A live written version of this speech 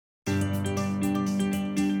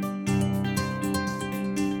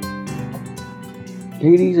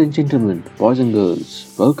Ladies and gentlemen, boys and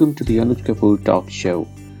girls, welcome to the Anuj Kapoor Talk Show,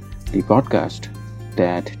 the podcast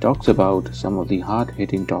that talks about some of the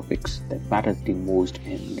hard-hitting topics that matter the most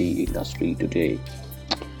in the industry today.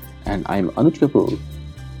 And I'm Anuj Kapoor,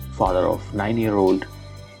 father of 9-year-old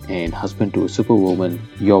and husband to a superwoman,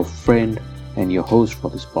 your friend and your host for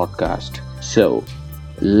this podcast. So,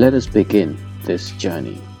 let us begin this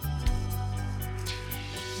journey.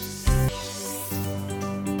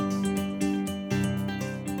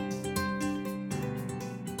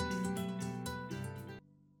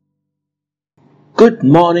 Good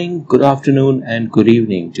morning, good afternoon, and good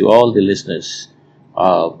evening to all the listeners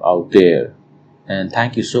out there. And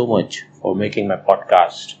thank you so much for making my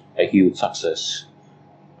podcast a huge success.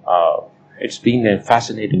 Uh, it's been a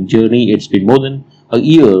fascinating journey. It's been more than a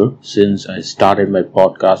year since I started my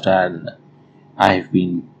podcast, and I've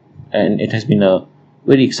been, and it has been a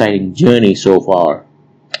very exciting journey so far.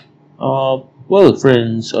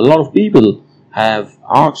 Friends, a lot of people have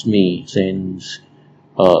asked me since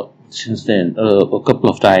then a couple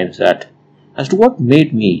of times that as to what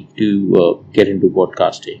made me to get into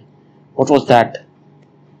podcasting. What was that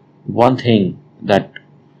one thing that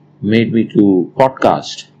made me to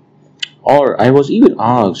podcast? Or I was even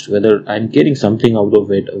asked whether I'm getting something out of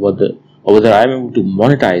it, or whether I'm able to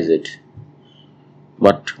monetize it.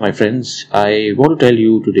 But my friends, I want to tell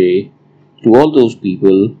you today to all those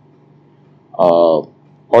people,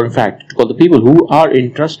 or in fact, to all the people who are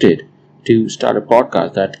interested to start a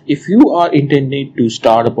podcast, that if you are intending to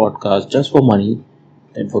start a podcast just for money,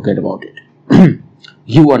 then forget about it.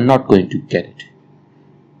 You are not going to get it.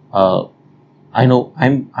 Uh, I know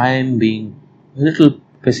I'm being a little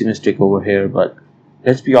pessimistic over here, but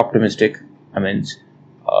let's be optimistic. I mean,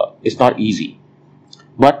 it's not easy.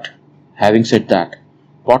 But having said that,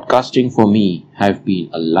 podcasting for me have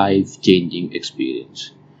been a life-changing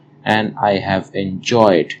experience, and I have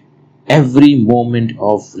enjoyed every moment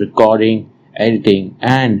of recording, editing,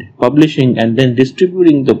 and publishing, and then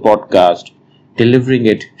distributing the podcast, delivering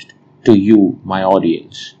it to you, my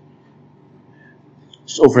audience.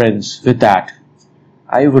 So, friends, with that,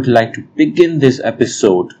 I would like to begin this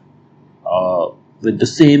episode with the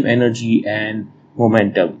same energy and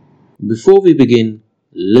momentum. Before we begin,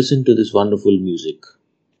 listen to this wonderful music.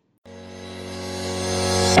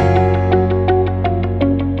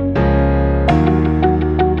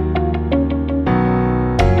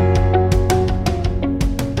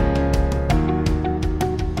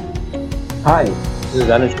 Hi, this is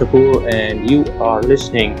Anuj Kapoor, and you are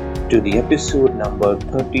listening to the episode number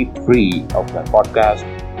 33 of my podcast,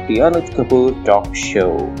 the Anuj Kapoor Talk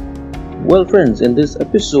Show. Well, friends, in this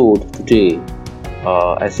episode today,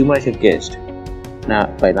 as you might have guessed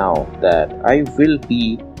by now, that I will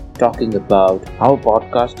be talking about how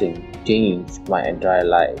podcasting changed my entire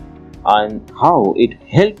life and how it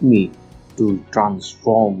helped me to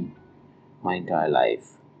transform my entire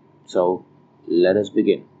life. So, let us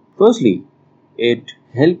begin. Firstly, it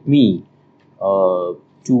helped me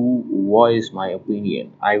to voice my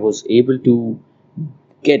opinion. I was able to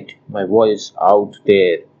get my voice out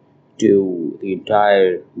there to the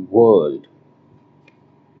entire world,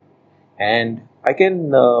 and I can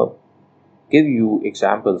give you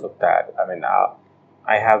examples of that.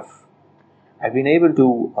 I have I've been able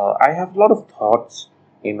to. I have a lot of thoughts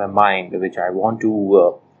in my mind which I want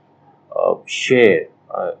to share,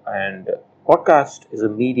 and podcast is a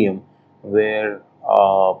medium where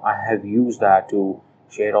I have used that to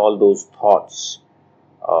share all those thoughts,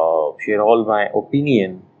 share all my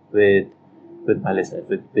opinion with my listeners,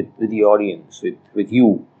 with the audience, with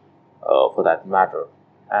you, for that matter.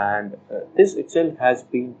 And this itself has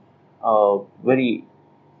been very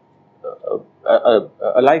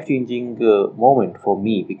a life changing moment for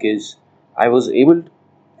me, because I was able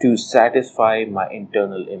to satisfy my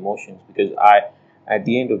internal emotions, because at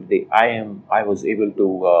the end of the day, I was able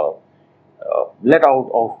to let out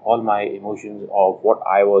of all my emotions of what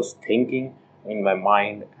I was thinking in my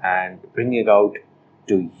mind and bring it out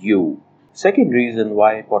to you. Second reason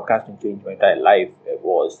why podcasting changed my entire life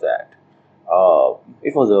was that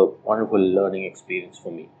it was a wonderful learning experience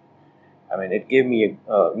for me. It gave me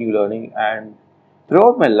a new learning, and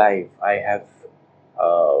throughout my life, I have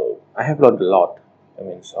learned a lot.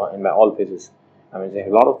 So in my all phases, there are a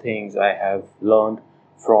lot of things I have learned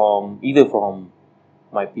from either from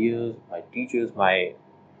my peers, my teachers, my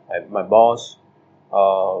boss,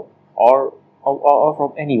 or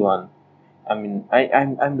from anyone. I'm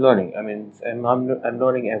learning. I'm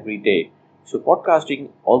learning every day. So podcasting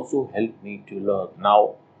also helped me to learn.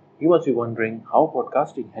 Now, you must be wondering how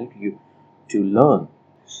podcasting helped you to learn.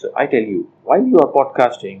 So I tell you, while you are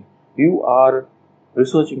podcasting, you are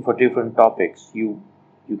researching for different topics. You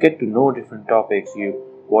You get to know different topics, you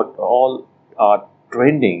what all are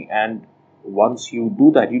trending, and once you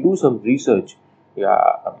do that, you do some research. Yeah,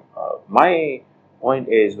 my point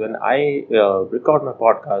is, when I record my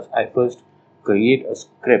podcast, I first create a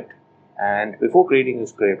script, and before creating a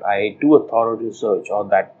script, I do a thorough research on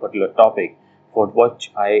that particular topic for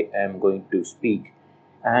which I am going to speak.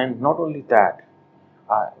 And not only that,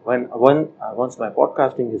 once my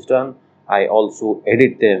podcasting is done, I also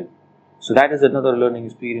edit them. So that is another learning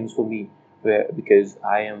experience for me, where because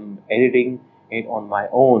I am editing it on my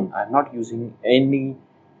own, I'm not using any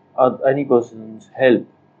person's help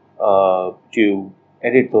to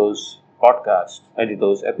edit those podcasts, edit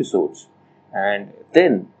those episodes. And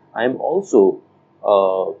then I'm also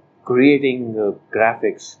creating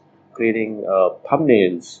graphics, creating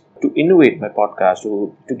thumbnails to innovate my podcast,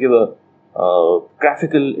 to give a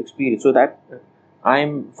graphical experience. So that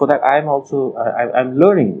I'm also I'm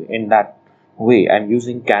learning in that way. I'm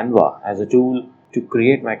using Canva as a tool to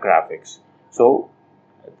create my graphics. So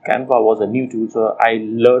Canva was a new tool, so I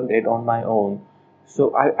learned it on my own.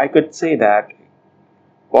 So I could say that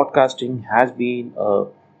podcasting has been a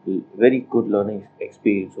very good learning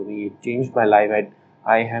experience for me. It changed my life, and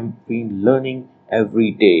I have been learning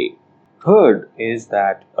every day. Third is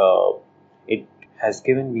that it has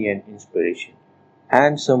given me an inspiration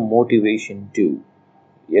and some motivation too.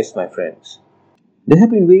 Yes, my friends. There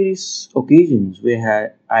have been various occasions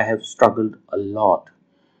where I have struggled a lot,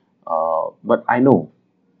 but I know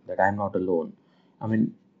that I'm not alone. I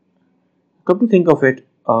mean, come to think of it,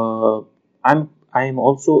 I'm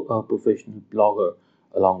also a professional blogger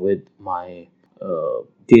along with my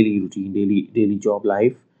daily routine, daily job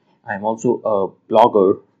life. I'm also a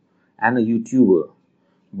blogger and a YouTuber.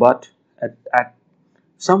 But at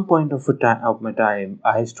some point of my time,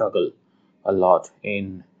 I struggle a lot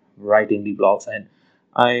in writing the blogs, and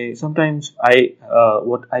I sometimes I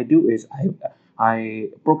what I do is I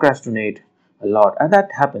procrastinate a lot, and that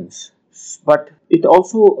happens. But it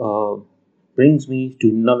also brings me to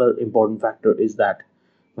another important factor, is that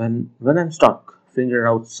when I'm stuck figuring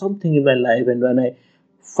out something in my life, and when I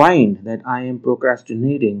find that I am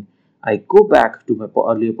procrastinating, I go back to my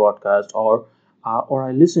earlier podcast, or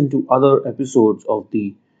I listen to other episodes of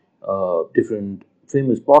the different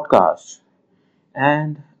famous podcasts,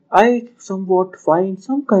 and I somewhat find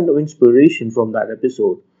some kind of inspiration from that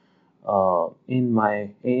episode in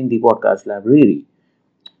the podcast library.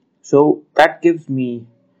 So that gives me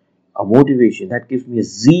a motivation, that gives me a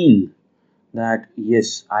zeal that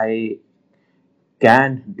yes, I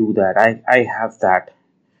can do that. I have that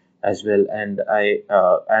as well, and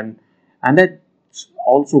and that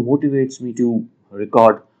also motivates me to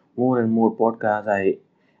record more and more podcasts.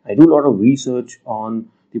 I do a lot of research on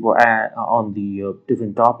the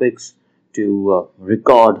different topics to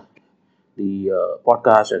record the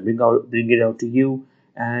podcast and bring it out to you,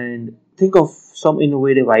 and think of some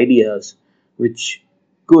innovative ideas which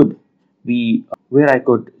could be where I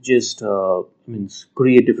could just means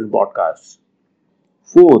create different podcasts.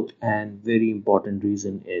 Fourth and very important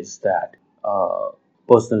reason is that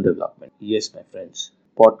personal development. Yes, my friends,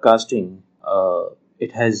 podcasting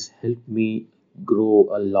it has helped me grow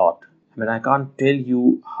a lot. I mean, I can't tell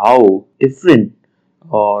you how different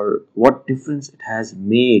or what difference it has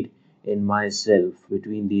made in myself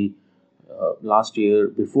between the last year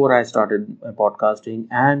before I started my podcasting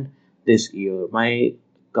and this year. My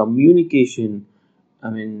communication, I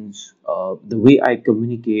mean, the way I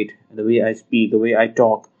communicate, the way I speak, the way I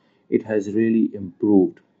talk, it has really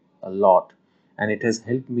improved a lot, and it has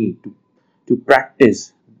helped me to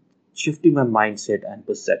practice shifting my mindset and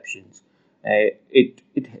perceptions.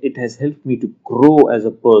 It has helped me to grow as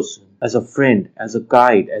a person, as a friend, as a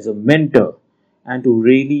guide, as a mentor, and to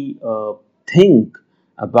really think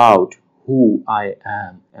about who I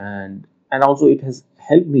am, and also it has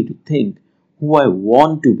helped me to think who I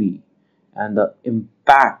want to be and the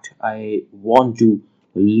impact I want to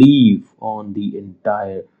leave on the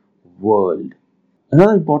entire world.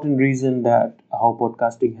 Another important reason that how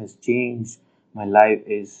podcasting has changed my life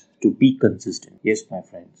is to be consistent. Yes, my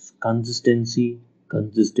friends, consistency,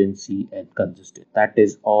 consistency, and consistency. That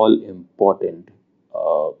is all important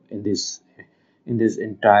in this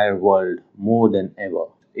entire world more than ever.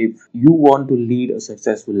 If you want to lead a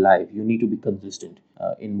successful life, you need to be consistent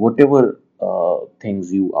in whatever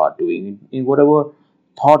things you are doing, in whatever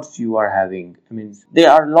thoughts you are having. I mean, there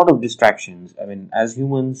are a lot of distractions. I mean, as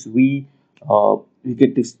humans, we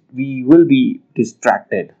will be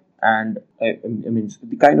distracted, and I mean,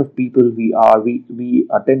 the kind of people we are, we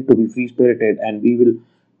tend to be free spirited, and we will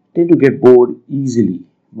tend to get bored easily.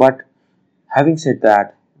 But having said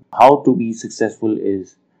that, how to be successful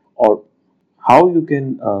is, or How you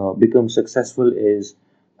can become successful is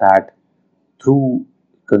that through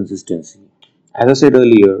consistency. As I said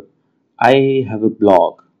earlier, I have a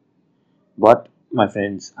blog, but my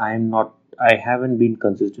friends, I haven't been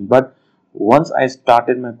consistent. But once I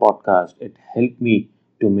started my podcast, it helped me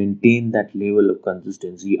to maintain that level of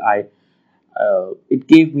consistency. It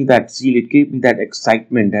gave me that zeal, it gave me that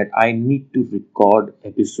excitement that I need to record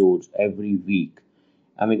episodes every week.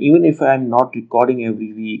 I mean, even if I'm not recording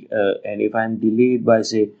every week, and if I'm delayed by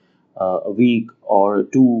say a week or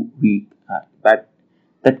 2 week, that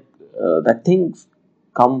things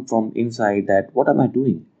come from inside. That what am I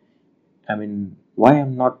doing? I mean, why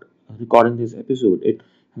I'm not recording this episode?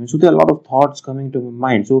 So there are a lot of thoughts coming to my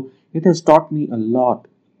mind. So it has taught me a lot,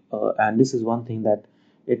 and this is one thing that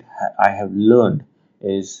I have learned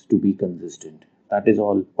is to be consistent. That is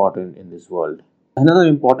all important in this world. Another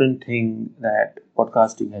important thing that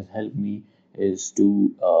podcasting has helped me is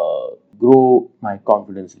to grow my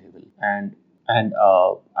confidence level, and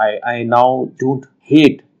I now don't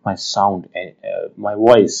hate my sound and my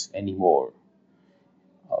voice anymore.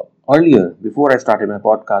 Earlier, before I started my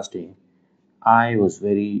podcasting, I was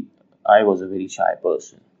very I was a very shy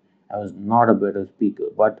person. I was not a better speaker.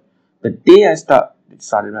 But the day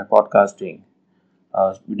started my podcasting,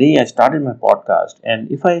 the day I started my podcast,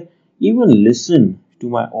 and if I even listen to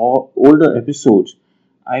my older episodes,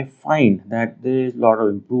 I find that there is a lot of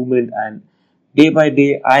improvement, and day by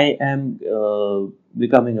day I am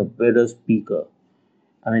becoming a better speaker.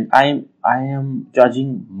 I am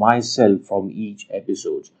judging myself from each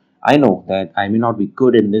episode. I know that I may not be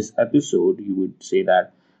good in this episode. You would say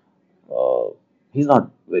that uh, he's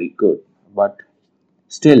not very good, but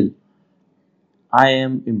still I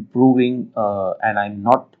am improving, and I'm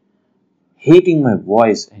not hating my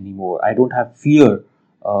voice anymore. I don't have fear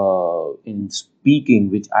in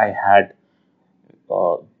speaking, which I had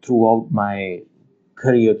throughout my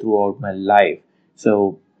career, throughout my life.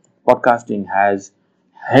 So, podcasting has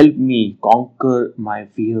helped me conquer my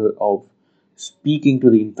fear of speaking to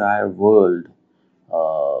the entire world.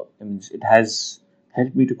 It has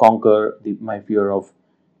helped me to conquer my fear of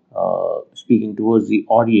speaking towards the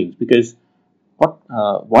audience, because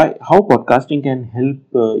why how podcasting can help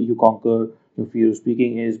you conquer your fear of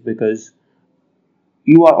speaking is because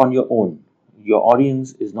you are on your own. Your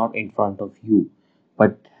audience is not in front of you.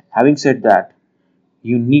 But having said that,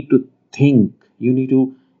 you need to think, you need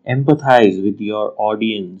to empathize with your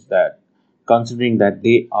audience, that considering that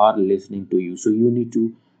they are listening to you. So you need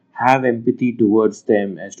to have empathy towards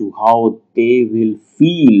them as to how they will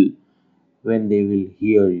feel when they will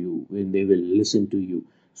hear you, when they will listen to you.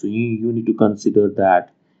 So you need to consider that.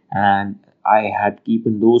 And I had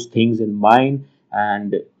keeping those things in mind.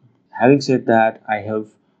 And having said that, I have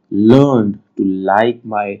learned to like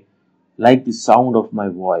the sound of my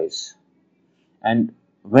voice. And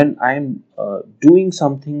when I'm doing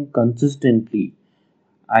something consistently,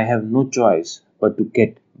 I have no choice but to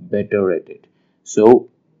get better at it. So,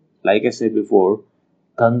 like I said before,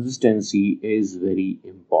 consistency is very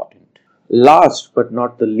important. Last but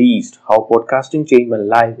not the least, how podcasting changed my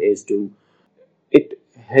life is to it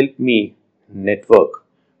helped me network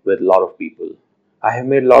with a lot of people. I have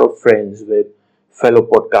made a lot of friends with fellow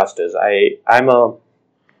podcasters. I'm a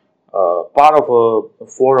part of a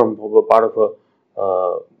forum, of a part of a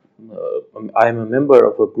I am a member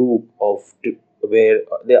of a group of where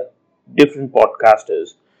there are different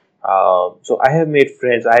podcasters. So I have made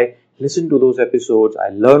friends. I listen to those episodes. I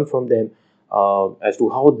learn from them as to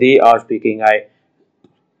how they are speaking. I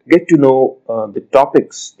get to know the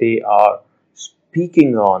topics they are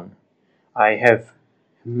speaking on. I have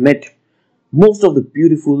met most of the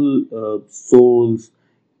beautiful souls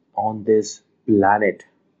on this planet,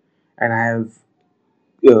 and I have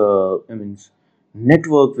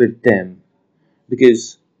network with them,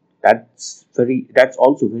 because that's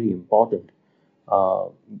also very important. Uh,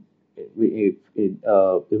 we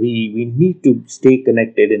need to stay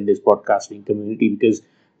connected in this podcasting community, because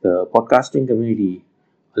the podcasting community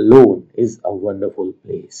alone is a wonderful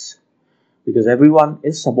place, because everyone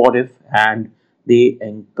is supportive and they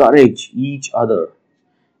encourage each other.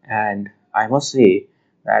 And I must say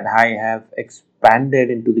that I have expanded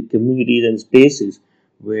into the communities and spaces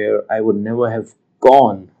where I would never have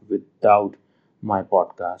gone without my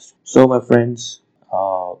podcast. So, my friends,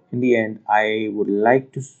 in the end, I would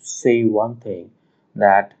like to say one thing,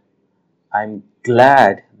 that I'm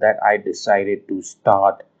glad that I decided to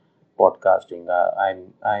start podcasting.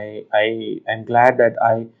 I'm glad that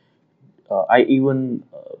I even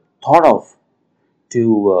thought of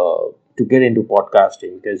to get into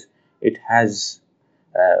podcasting, because it has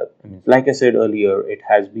like I said earlier, it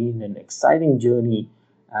has been an exciting journey,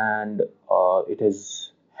 and it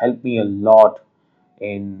has helped me a lot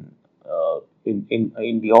in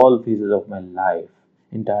in the all phases of my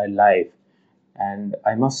entire life. And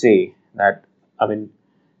I must say that, I mean,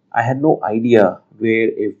 I had no idea where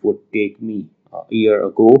it would take me a year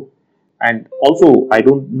ago, and also I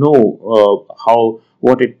don't know how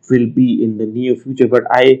what it will be in the near future. But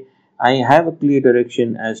I have a clear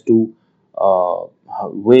direction as to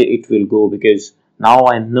where it will go, because now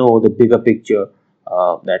I know the bigger picture,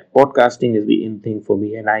 that podcasting is the in thing for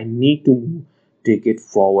me, and I need to take it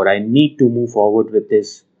forward. I need to move forward with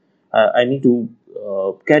this. I need to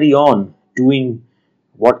carry on doing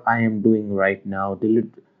what I am doing right now,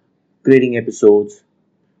 creating episodes,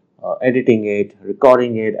 editing it,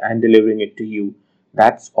 recording it, and delivering it to you.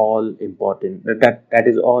 That's all important. That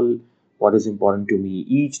is all what is important to me.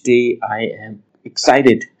 Each day, I am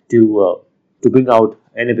excited to bring out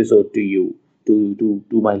an episode to you, to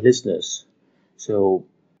my listeners. So,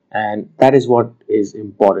 and that is what is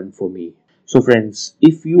important for me. So, friends,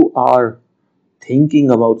 if you are thinking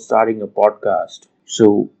about starting a podcast,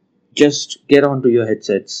 so just get onto your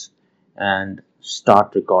headsets and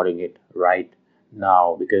start recording it right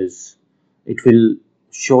now, because it will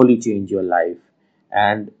surely change your life.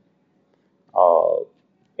 And uh,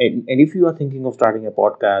 and if you are thinking of starting a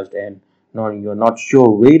podcast and you're not sure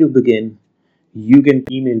where to begin, you can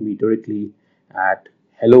email me directly at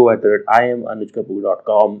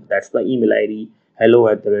hello@iamanuj.kapoor.com. That's my email ID,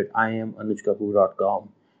 hello@iamanuj.kapoor.com.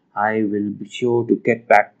 I will be sure to get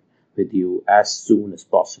back with you as soon as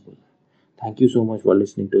possible. Thank you so much for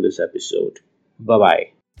listening to this episode. Bye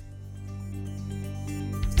bye.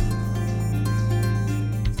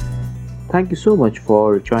 Thank you so much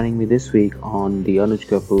for joining me this week on the Anuj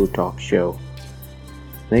Kapoor Talk Show.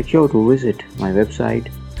 Make sure to visit my website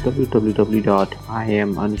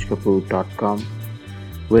www.iamanuj.kapoor.com,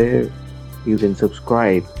 where you can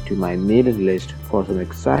subscribe to my mailing list for some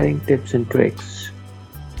exciting tips and tricks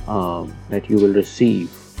that you will receive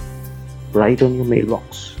right on your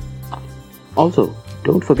mailbox. Also,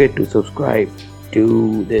 don't forget to subscribe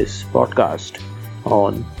to this podcast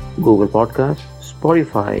on Google Podcasts,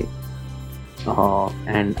 Spotify,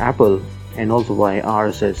 and Apple, and also via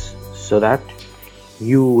RSS, so that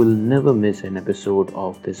you will never miss an episode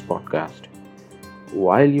of this podcast.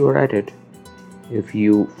 While you're at it, if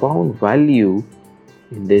you found value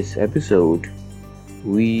in this episode,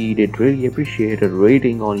 we did really appreciate a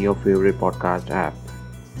rating on your favorite podcast app.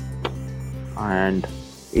 And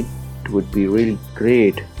it would be really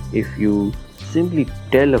great if you simply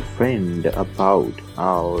tell a friend about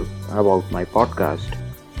my podcast.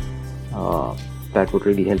 That would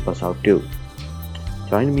really help us out too.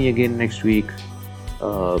 Join me again next week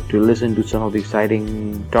to listen to some of the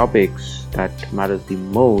exciting topics that matters the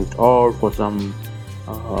most, or for some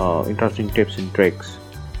interesting tips and tricks.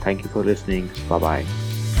 Thank you for listening. Bye bye.